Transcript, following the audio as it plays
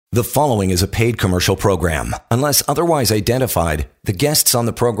The following is a paid commercial program. Unless otherwise identified, the guests on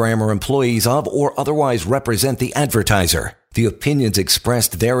the program are employees of or otherwise represent the advertiser. The opinions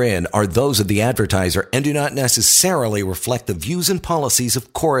expressed therein are those of the advertiser and do not necessarily reflect the views and policies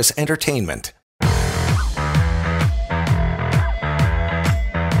of Chorus Entertainment.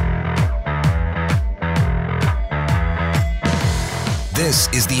 This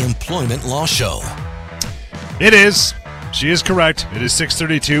is the Employment Law Show. It is. She is correct. It is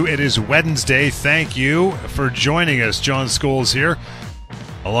 6:32. It is Wednesday. Thank you for joining us. John Scholes here,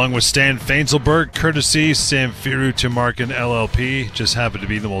 along with Stan Fainselberg, courtesy Samfiru Tumarkin LLP. Just happen to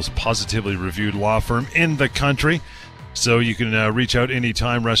be the most positively reviewed law firm in the country. So you can reach out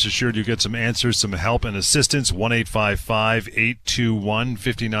anytime. Rest assured you'll get some answers, some help and assistance.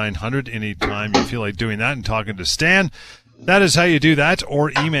 1-855-821-5900. Anytime you feel like doing that and talking to Stan. That is how you do that, or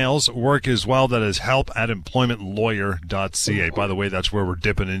emails work as well. That is help@employmentlawyer.ca. By the way, that's where we're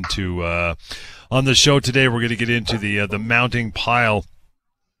dipping into on the show today. We're going to get into the mounting pile,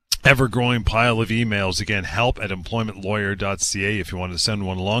 ever-growing pile of emails. Again, help@employmentlawyer.ca if you want to send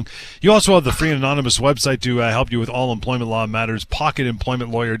one along. You also have the free and anonymous website to help you with all employment law matters,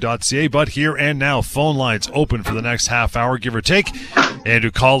 pocketemploymentlawyer.ca. But here and now, phone lines open for the next half hour, give or take. And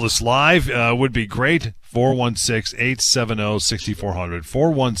to call us live would be great. 416-870-6400.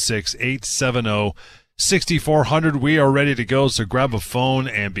 416-870-6400. We are ready to go, so grab a phone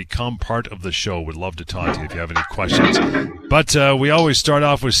and become part of the show. We'd love to talk to you if you have any questions. But we always start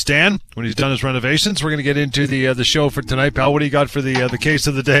off with Stan when he's done his renovations. We're going to get into the show for tonight. Pal, what do you got for the case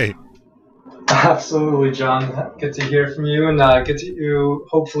of the day? Absolutely, John. Good to hear from you, and good to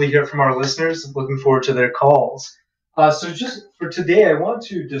hopefully hear from our listeners. Looking forward to their calls. So just for today, I want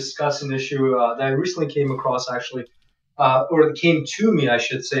to discuss an issue that I recently came across, actually, or came to me, I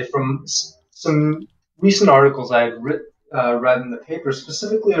should say, from some recent articles I had read in the paper,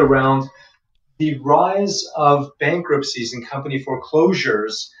 specifically around the rise of bankruptcies and company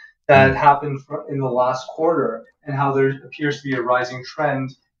foreclosures that happened in the last quarter, and how there appears to be a rising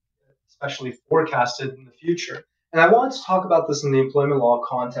trend, especially forecasted in the future. And I wanted to talk about this in the employment law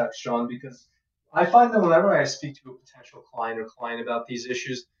context, John, because I find that whenever I speak to a potential client about these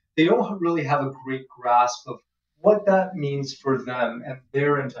issues, they don't really have a great grasp of what that means for them and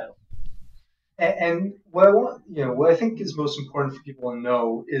their entitlement. And what I think is most important for people to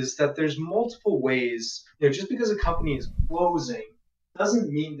know is that there's multiple ways. Just because a company is closing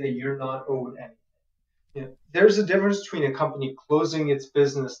doesn't mean that you're not owed anything. There's a difference between a company closing its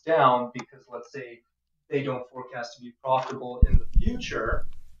business down because, let's say, they don't forecast to be profitable in the future,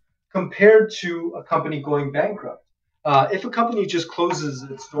 compared to a company going bankrupt. If a company just closes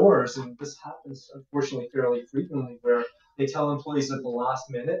its doors, and this happens unfortunately fairly frequently, where they tell employees at the last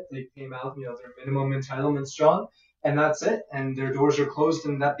minute they pay them out, their minimum entitlements, John, and that's it, and their doors are closed,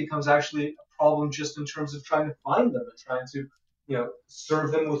 and that becomes actually a problem just in terms of trying to find them and trying to,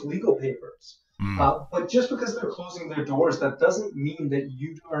 serve them with legal papers. But just because they're closing their doors, that doesn't mean that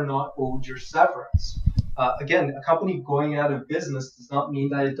you are not owed your severance. Again, a company going out of business does not mean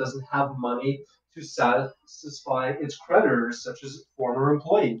that it doesn't have money to satisfy its creditors, such as former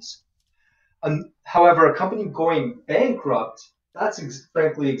employees. However, a company going bankrupt, that's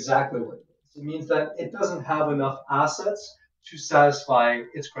frankly exactly what it means. It means that it doesn't have enough assets to satisfy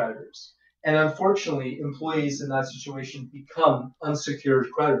its creditors. And unfortunately, employees in that situation become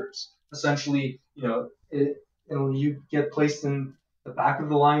unsecured creditors. Essentially, when you get placed in the back of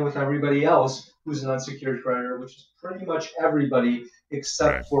the line with everybody else who's an unsecured creditor, which is pretty much everybody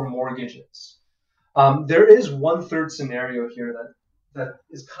except for mortgages. There is one third scenario here that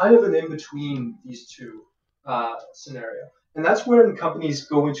is kind of an in-between these two scenario. And that's when companies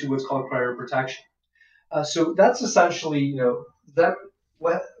go into what's called creditor protection. So that's essentially,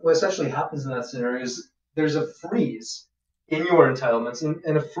 what essentially happens in that scenario is there's a freeze in your entitlements,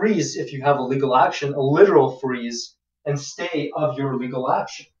 and a freeze, if you have a legal action, a literal freeze and stay of your legal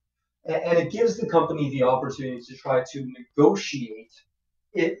action. And it gives the company the opportunity to try to negotiate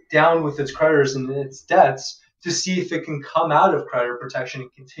it down with its creditors and its debts to see if it can come out of creditor protection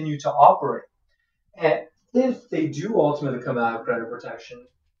and continue to operate. And if they do ultimately come out of creditor protection,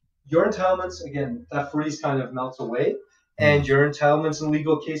 your entitlements, again, that freeze kind of melts away, and your entitlements in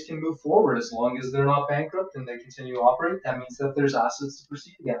legal case can move forward as long as they're not bankrupt and they continue to operate. That means that there's assets to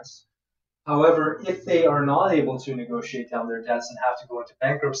proceed against. However, if they are not able to negotiate down their debts and have to go into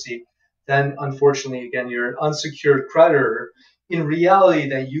bankruptcy, then unfortunately, again, you're an unsecured creditor. In reality,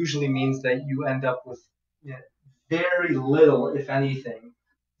 that usually means that you end up with very little, if anything.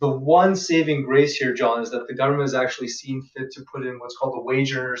 The one saving grace here, John, is that the government has actually seen fit to put in what's called the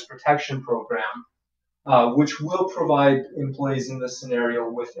Wage Earners Protection Program, which will provide employees in this scenario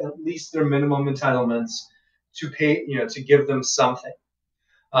with at least their minimum entitlements to pay, to give them something.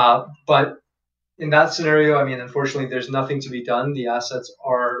 But in that scenario, I mean, unfortunately, there's nothing to be done. The assets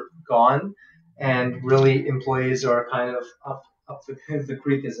are gone, and really, employees are kind of up the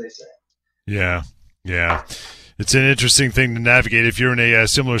creek, as they say. Yeah. It's an interesting thing to navigate. If you're in a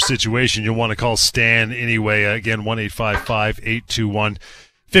similar situation, you'll want to call Stan anyway. Again,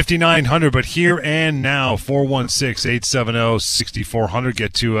 1-855-821-5900. But here and now, 416-870-6400.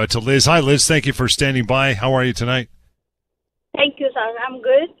 Get to Liz. Hi, Liz. Thank you for standing by. How are you tonight? Thank you, sir. I'm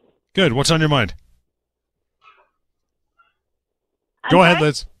good. Good. What's on your mind? Go ahead,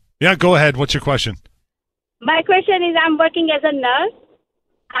 Liz. Yeah, go ahead. What's your question? My question is, I'm working as a nurse.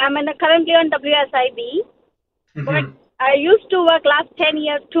 I'm currently on WSIB. Mm-hmm. But I used to work last 10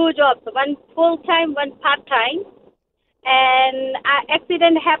 years, 2 jobs, one full-time, one part-time. And an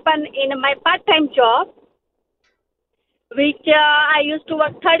accident happened in my part-time job, which I used to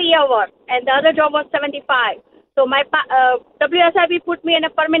work 30 hours, and the other job was 75. So my WSIB put me in a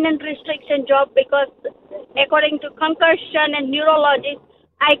permanent restriction job because according to concussion and neurologist,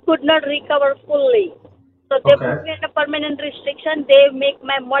 I could not recover fully. So they put me in a permanent restriction. They make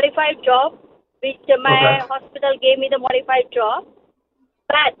my modified job, which my hospital gave me the modified job.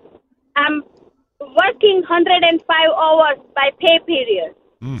 But I'm working 105 hours by pay period.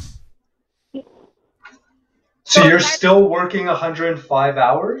 So you're still working 105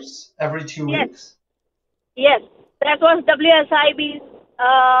 hours every 2 weeks? Yes, that was WSIB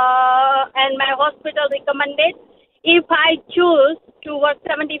and my hospital recommended. If I choose to work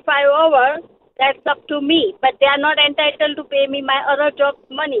 75 hours, that's up to me. But they are not entitled to pay me my other job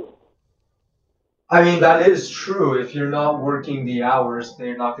money. I mean, that is true. If you're not working the hours,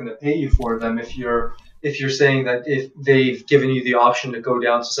 they're not going to pay you for them. If you're saying that if they've given you the option to go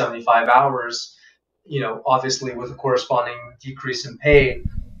down to 75 hours, obviously with a corresponding decrease in pay,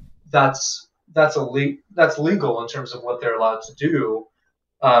 that's legal in terms of what they're allowed to do.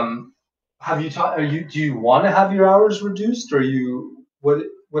 Do you want to have your hours reduced, or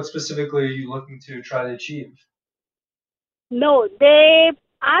what specifically are you looking to try to achieve? No, they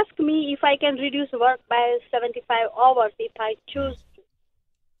ask me if I can reduce work by 75 hours if I choose to.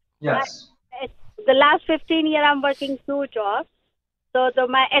 Yes. The last 15 years I'm working 2 jobs, so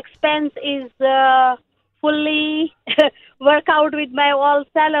my expense is fully work out with my all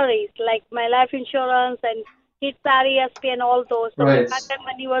salaries, like my life insurance and kids RESP and all those. So right. My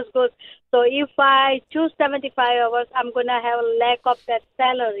money was good. So if I choose 75 hours, I'm going to have a lack of that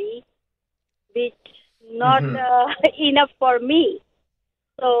salary, which not enough for me.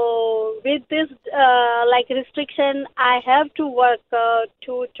 So with this restriction, I have to work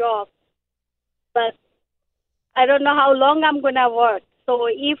 2 jobs. But I don't know how long I'm going to work. So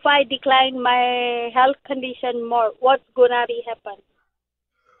if I decline my health condition more, what's going to happen?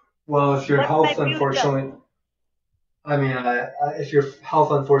 Well, if your health unfortunately, if your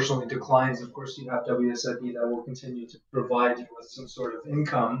health unfortunately declines, of course you have WSIB that will continue to provide you with some sort of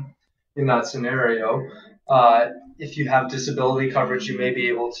income in that scenario. If you have disability coverage, you may be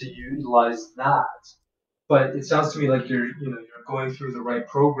able to utilize that. But it sounds to me like you're going through the right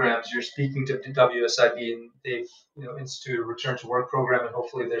programs. You're speaking to WSIB, and they've instituted a return to work program, and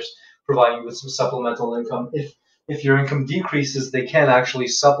hopefully they're providing you with some supplemental income. If your income decreases, they can actually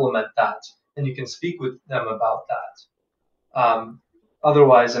supplement that, and you can speak with them about that.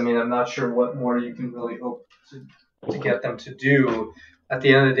 Otherwise, I'm not sure what more you can really hope to get them to do. At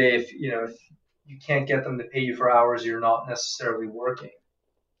the end of the day, if you can't get them to pay you for hours you're not necessarily working.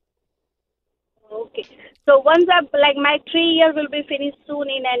 Okay. So once my 3 years will be finished soon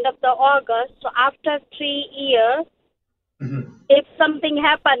in end of the August. So after 3 years, if something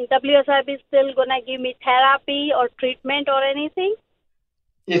happens, WSIB is still going to give me therapy or treatment or anything?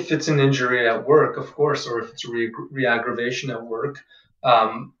 If it's an injury at work, of course, or if it's a re-aggravation at work.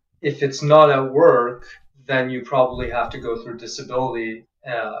 If it's not at work, then you probably have to go through disability.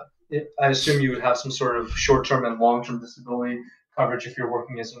 I assume you would have some sort of short-term and long-term disability coverage if you're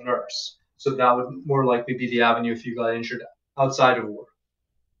working as a nurse. So that would more likely be the avenue if you got injured outside of work.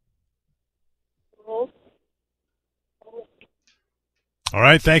 All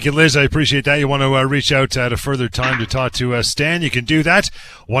right. Thank you, Liz. I appreciate that. You want to reach out at a further time to talk to Stan, you can do that.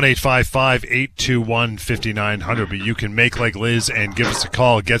 1-855-821-5900. But you can make like Liz and give us a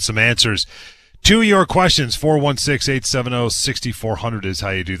call, get some answers to your questions. 416-870-6400 is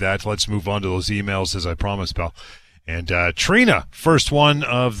how you do that. Let's move on to those emails as I promised, pal. And Trina, first one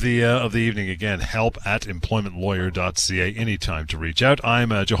of the evening. Again, help@employmentlawyer.ca. Anytime to reach out.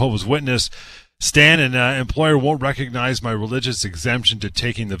 I'm a Jehovah's Witness. Stan, an employer won't recognize my religious exemption to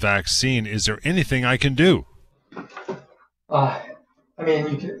taking the vaccine. Is there anything I can do? You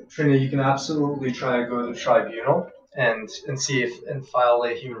can absolutely try to go to the tribunal and see if and file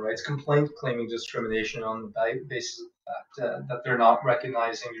a human rights complaint claiming discrimination on the basis of the fact that they're not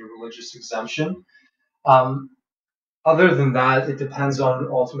recognizing your religious exemption. Other than that, it depends on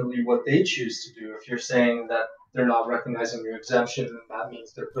ultimately what they choose to do. If you're saying that they're not recognizing your exemption, then that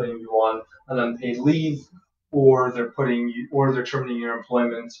means they're putting you on an unpaid leave, or they're terminating your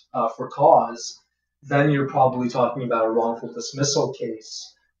employment for cause. Then you're probably talking about a wrongful dismissal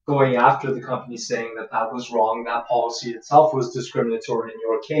case, going after the company saying that was wrong, that policy itself was discriminatory in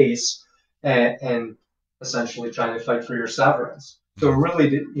your case, and essentially trying to fight for your severance. So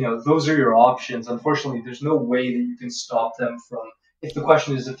really, those are your options. Unfortunately, there's no way that you can stop them from, if the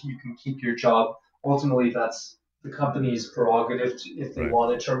question is if you can keep your job, ultimately that's the company's prerogative if they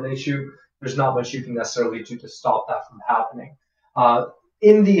want to terminate you. There's not much you can necessarily do to stop that from happening.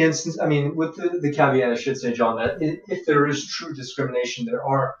 In the instance, with the caveat, I should say, John, that if there is true discrimination, the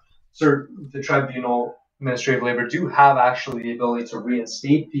Tribunal Administrative Labor do have actually the ability to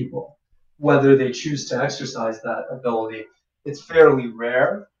reinstate people, whether they choose to exercise that ability. It's fairly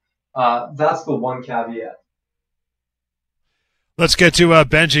rare. That's the one caveat. Let's get to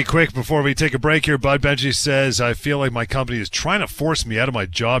Benji quick before we take a break here, Bud. Benji says, I feel like my company is trying to force me out of my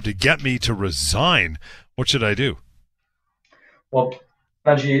job to get me to resign. What should I do? Well,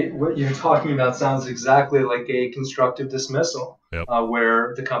 Benji, what you're talking about sounds exactly like a constructive dismissal,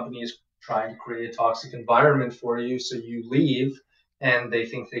 where the company is trying to create a toxic environment for you, so you leave, and they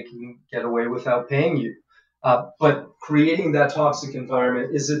think they can get away without paying you. But creating that toxic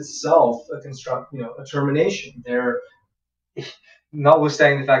environment is itself a termination.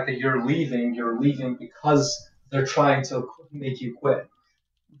 Notwithstanding the fact that you're leaving because they're trying to make you quit.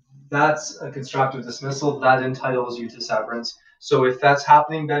 That's a constructive dismissal. That entitles you to severance. So if that's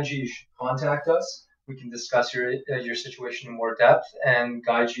happening, Benji, you should contact us. We can discuss your situation in more depth and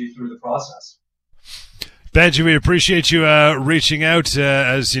guide you through the process. Benji, we appreciate you reaching out.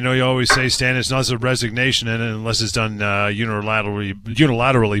 As you know, you always say, Stan, it's not a resignation, and unless it's done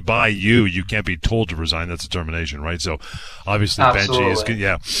unilaterally by you, you can't be told to resign. That's a termination, right? So, obviously, Absolutely.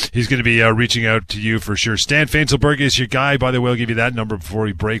 Benji he's going to be reaching out to you for sure. Stan Fainselberg is your guy. By the way, I'll give you that number before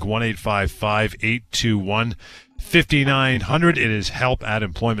we break: 1-855-821-5900. It is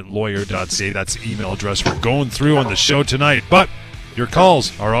help@employmentlawyer.ca. That's the email address we're going through on the show tonight. But your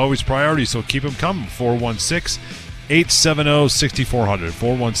calls are always priority, so keep them coming. 416-870-6400.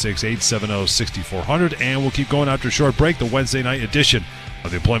 416-870-6400. And we'll keep going after a short break, the Wednesday night edition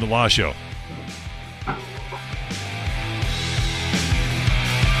of the Employment Law Show.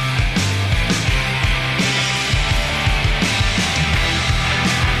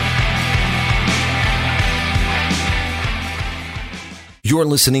 You're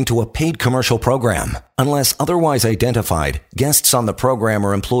listening to a paid commercial program. Unless otherwise identified, guests on the program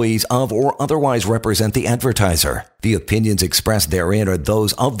are employees of or otherwise represent the advertiser. The opinions expressed therein are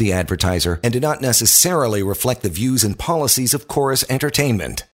those of the advertiser and do not necessarily reflect the views and policies of Chorus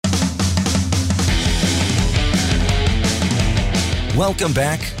Entertainment. Welcome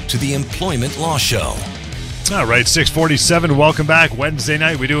back to the Employment Law Show. All right, 6:47. Welcome back. Wednesday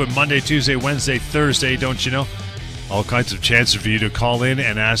night. We do it Monday, Tuesday, Wednesday, Thursday, don't you know? All kinds of chances for you to call in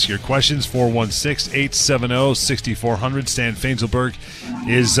and ask your questions. 416-870-6400. Stan Fainselberg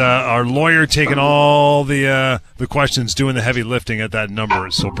is our lawyer, taking all the questions, doing the heavy lifting at that number.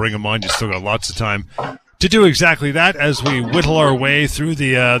 So bring them on. You still got lots of time to do exactly that as we whittle our way through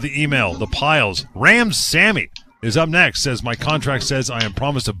the email, the piles. Ram Sammy is up next. Says, my contract says I am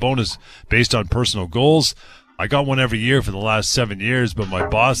promised a bonus based on personal goals. I got one every year for the last 7 years, but my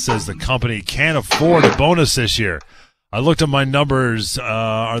boss says the company can't afford a bonus this year. I looked at my numbers,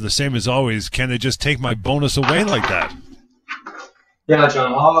 are the same as always. Can they just take my bonus away like that? Yeah,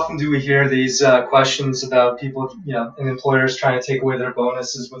 John, how often do we hear these questions about people, and employers trying to take away their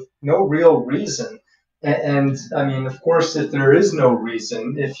bonuses with no real reason? And of course, if there is no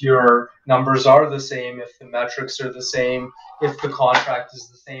reason, if your numbers are the same, if the metrics are the same, if the contract is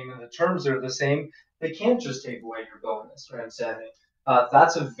the same and the terms are the same, they can't just take away your bonus, right, Sammy?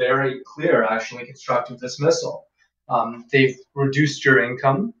 That's a very clear, actually, constructive dismissal. They've reduced your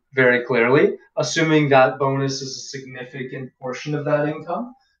income very clearly, assuming that bonus is a significant portion of that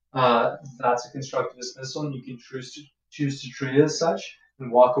income. That's a constructive dismissal, and you can choose to treat it as such and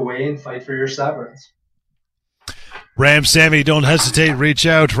walk away and fight for your severance. Ram Sammy, don't hesitate. Reach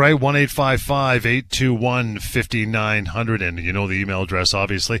out, right? 1-855-821-5900. And you know the email address,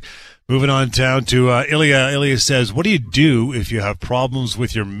 obviously. Moving on down to Ilya. Ilya says, what do you do if you have problems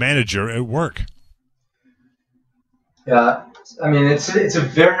with your manager at work? Yeah, I mean it's a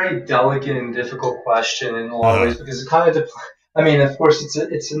very delicate and difficult question in a lot of Uh, ways because it kind of I mean, of course,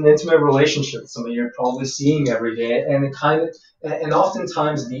 it's an intimate relationship, somebody you're probably seeing every day, and it kind of and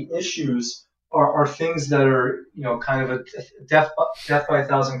oftentimes the issues are things that are kind of a death by a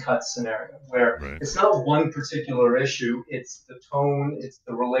thousand cuts scenario where right. it's not one particular issue, it's the tone, it's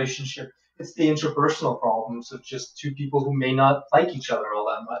the relationship, it's the interpersonal problems of just two people who may not like each other all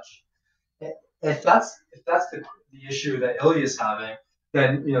that much. If that's the issue that Ilya is having,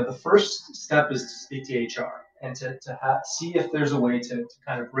 then the first step is to speak to HR and to see if there's a way to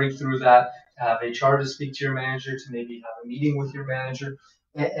kind of break through that, to have HR to speak to your manager, to maybe have a meeting with your manager,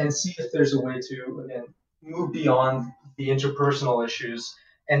 and see if there's a way to again move beyond the interpersonal issues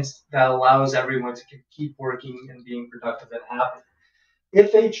and that allows everyone to keep working and being productive and happy.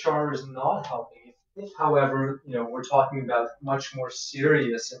 If HR is not helping, if however, we're talking about much more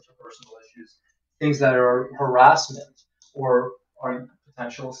serious interpersonal issues, things that are harassment or are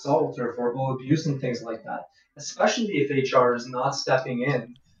potential assault or verbal abuse and things like that, especially if HR is not stepping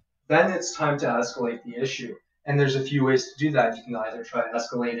in, then it's time to escalate the issue. And there's a few ways to do that. You can either try to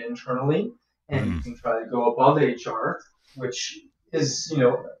escalate it internally, and you Mhm. can try to go above HR, which is,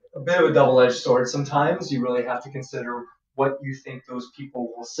 a bit of a double-edged sword. Sometimes you really have to consider what you think those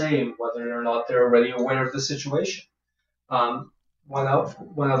people will say and whether or not they're already aware of the situation. Um, one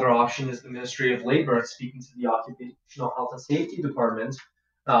other option is the Ministry of Labor and speaking to the Occupational Health and Safety Department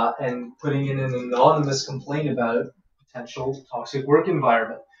and putting in an anonymous complaint about a potential toxic work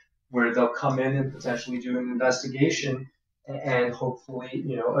environment, where they'll come in and potentially do an investigation and hopefully,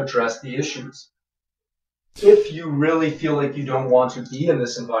 address the issues. If you really feel like you don't want to be in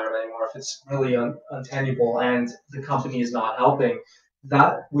this environment anymore, if it's really untenable and the company is not helping,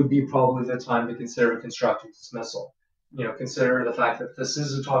 that would be probably the time to consider constructive dismissal. Consider the fact that this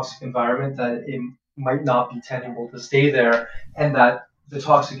is a toxic environment, that it might not be tenable to stay there, and that the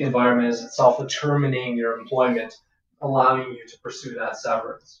toxic environment is itself terminating your employment, allowing you to pursue that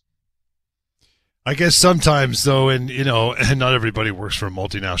severance. I guess sometimes though, and and not everybody works for a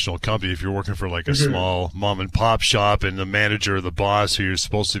multinational company. If you're working for like a Mm-hmm. small mom and pop shop, and the manager or the boss who you're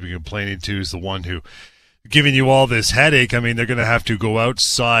supposed to be complaining to is the one who giving you all this headache, I mean, they're going to have to go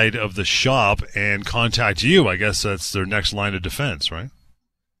outside of the shop and contact you. I guess that's their next line of defense, right?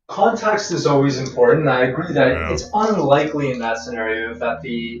 Context is always important. I agree that Yeah. it's unlikely in that scenario that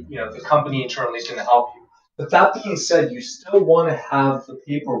the company internally is going to help you. But that being said, you still want to have the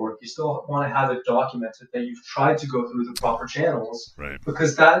paperwork. You still want to have it documented that you've tried to go through the proper channels, Right.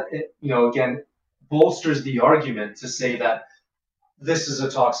 because that again bolsters the argument to say that this is a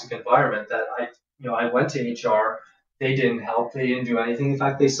toxic environment. That I went to HR, they didn't help, they didn't do anything. In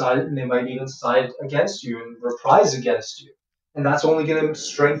fact, they might even side against you and reprise against you, and that's only going to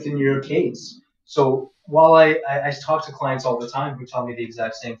strengthen your case. So while I talk to clients all the time who tell me the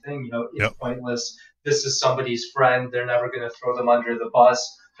exact same thing, it's Yep. pointless. This is somebody's friend. They're never going to throw them under the bus,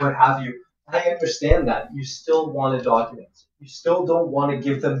 what have you. I understand that. You still want to document. You still don't want to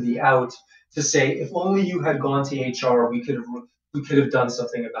give them the out to say, if only you had gone to HR, we could have done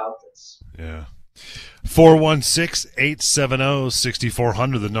something about this. Yeah.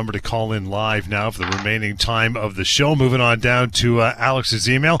 416-870-6400, the number to call in live now for the remaining time of the show. Moving on down to Alex's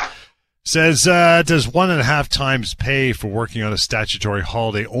email. Says, does 1.5 times pay for working on a statutory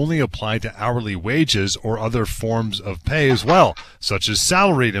holiday only apply to hourly wages or other forms of pay as well, such as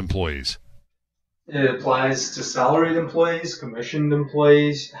salaried employees? It applies to salaried employees, commissioned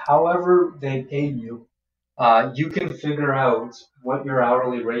employees, however they pay you. You can figure out what your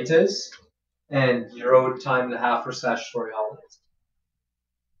hourly rate is, and you're owed time and a half for statutory holidays.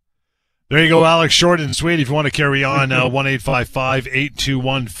 There you go, Alex. Short and sweet. If you want to carry on,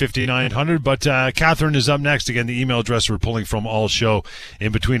 1-855-821-5900. But Catherine is up next. Again, the email address we're pulling from all show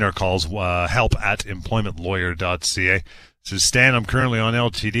in between our calls, help@employmentlawyer.ca. Says, Stan, I'm currently on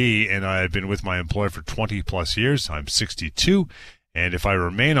LTD, and I've been with my employer for 20-plus years. I'm 62, and if I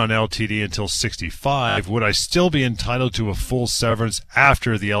remain on LTD until 65, would I still be entitled to a full severance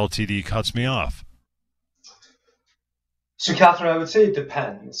after the LTD cuts me off? So, Catherine, I would say it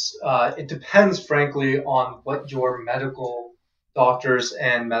depends. It depends, frankly, on what your medical doctors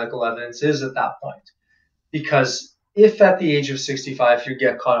and medical evidence is at that point. Because if at the age of 65 you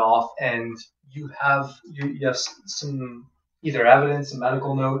get cut off and you have some either evidence, a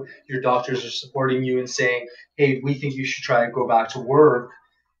medical note, your doctors are supporting you and saying, "Hey, we think you should try to go back to work."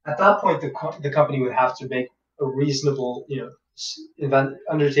 At that point, the company would have to make a reasonable,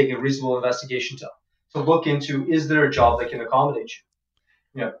 undertake a reasonable investigation to look into, is there a job that can accommodate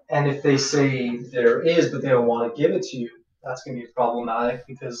you? And if they say there is, but they don't want to give it to you, that's going to be problematic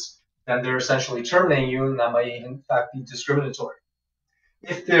because then they're essentially terminating you, and that might even in fact be discriminatory.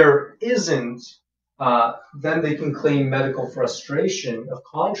 If there isn't, then they can claim medical frustration of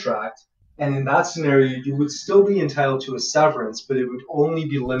contract, and in that scenario, you would still be entitled to a severance, but it would only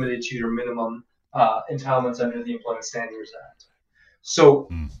be limited to your minimum entitlements under the Employment Standards Act. So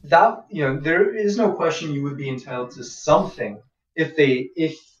that, there is no question you would be entitled to something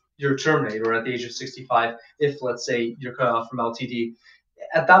if you're terminated, or at the age of 65, if let's say you're cut off from LTD.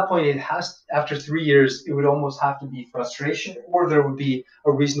 At that point, after 3 years, it would almost have to be frustration, or there would be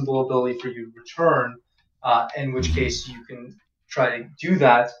a reasonable ability for you to return, in which case you can try to do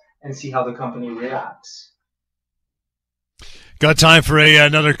that and see how the company reacts. Got time for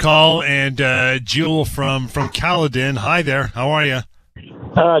another call, and Jewel from Caledon. Hi there. How are you?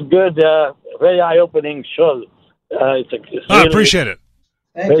 Good. Very eye-opening show. It's really, Appreciate it.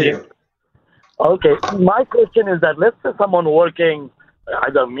 Thank you. Okay. My question is that let's say someone working,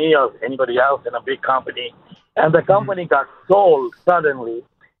 either me or anybody else in a big company, and the company got sold suddenly,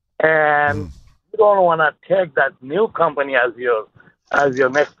 and you don't want to take that new company as your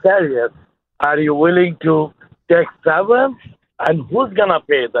next career. Are you willing to take severance? And who's going to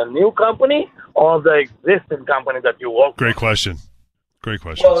pay, the new company or the existing company that you work with? Great question.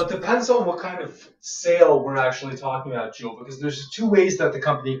 Well, it depends on what kind of sale we're actually talking about, Joe, because there's two ways that the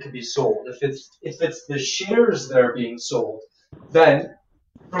company could be sold. If it's the shares that are being sold, then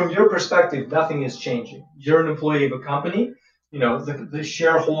from your perspective, nothing is changing. You're an employee of a company. The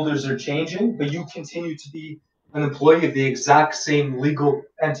shareholders are changing, but you continue to be an employee of the exact same legal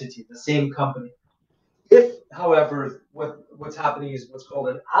entity, the same company. If, however, what's happening is what's called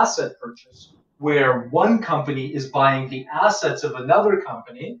an asset purchase, where one company is buying the assets of another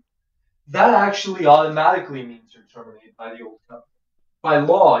company, that actually automatically means you're terminated by the old company. By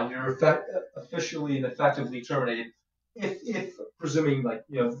law, you're officially and effectively terminated if presuming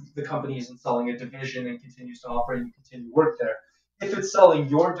the company isn't selling a division and continues to operate and continue to work there. If it's selling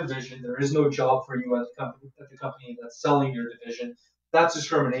your division, there is no job for you at the company that's selling your division. That's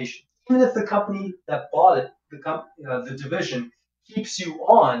discrimination. Even if the company that bought it, the division, keeps you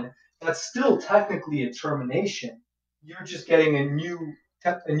on, that's still technically a termination. You're just getting a new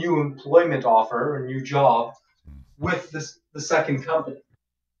employment offer, a new job with the second company.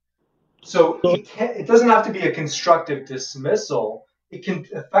 So it doesn't have to be a constructive dismissal. It can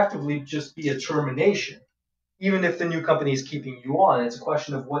effectively just be a termination. Even if the new company is keeping you on, it's a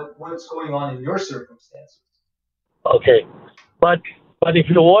question of what's going on in your circumstances. Okay. But if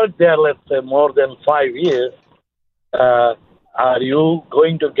you work there, let's say, more than 5 years, are you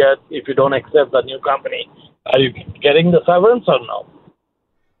going to get, if you don't accept the new company, are you getting the severance or no?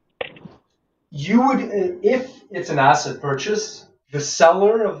 You would, if it's an asset purchase, the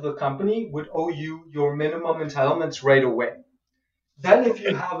seller of the company would owe you your minimum entitlements right away. Then if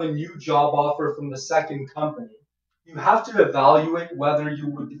you have a new job offer from the second company, you have to evaluate whether you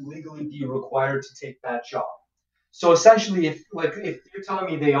would legally be required to take that job. So essentially, if you're telling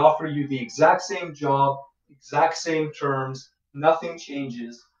me they offer you the exact same job, exact same terms, nothing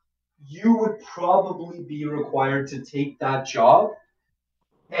changes, you would probably be required to take that job.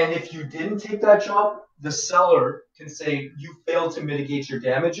 And if you didn't take that job, the seller can say, you failed to mitigate your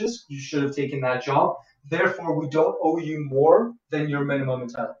damages, you should have taken that job, therefore we don't owe you more than your minimum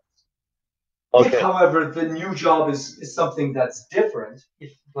entitlements. Okay. If, however, the new job is something that's different,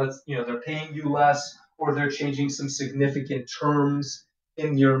 if they're paying you less, or they're changing some significant terms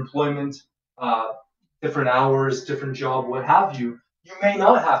in your employment, different hours, different job, what have you, you may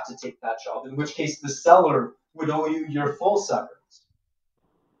not have to take that job, in which case the seller would owe you your full severance.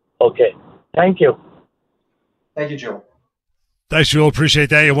 Okay. Thank you. Thank you, Joe. Thanks, Joel. Appreciate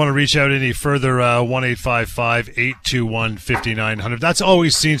that. You want to reach out any further, 1-855-821-5900. That's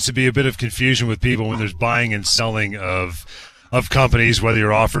always seems to be a bit of confusion with people when there's buying and selling of companies, whether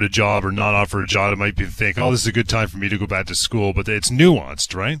you're offered a job or not offered a job. It might be thinking, this is a good time for me to go back to school, but it's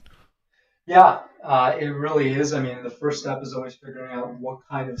nuanced, right? Yeah, it really is. I mean, the first step is always figuring out what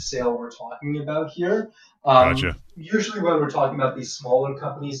kind of sale we're talking about here. Gotcha. Usually when we're talking about these smaller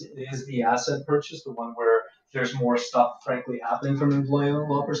companies, it is the asset purchase, the one where there's more stuff, frankly, happening from an employment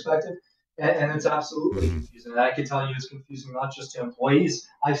law perspective. And it's absolutely confusing. And I can tell you it's confusing not just to employees.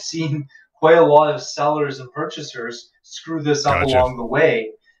 I've seen quite a lot of sellers and purchasers screw this up along the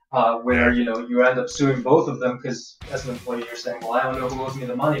way, where you end up suing both of them because as an employee you're saying, well, I don't know who owes me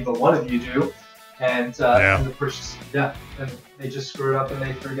the money, but one of you do. And the purchase, and they just screw it up and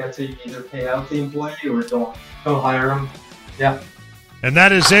they forget to either pay out the employee or don't hire them. Yeah. And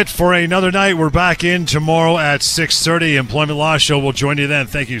that is it for another night. We're back in tomorrow at 6:30. Employment Law Show will join you then.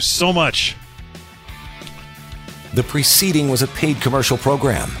 Thank you so much. The preceding was a paid commercial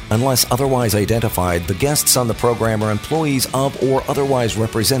program. Unless otherwise identified, the guests on the program are employees of or otherwise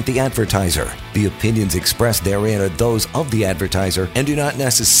represent the advertiser. The opinions expressed therein are those of the advertiser and do not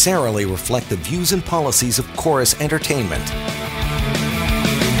necessarily reflect the views and policies of Chorus Entertainment.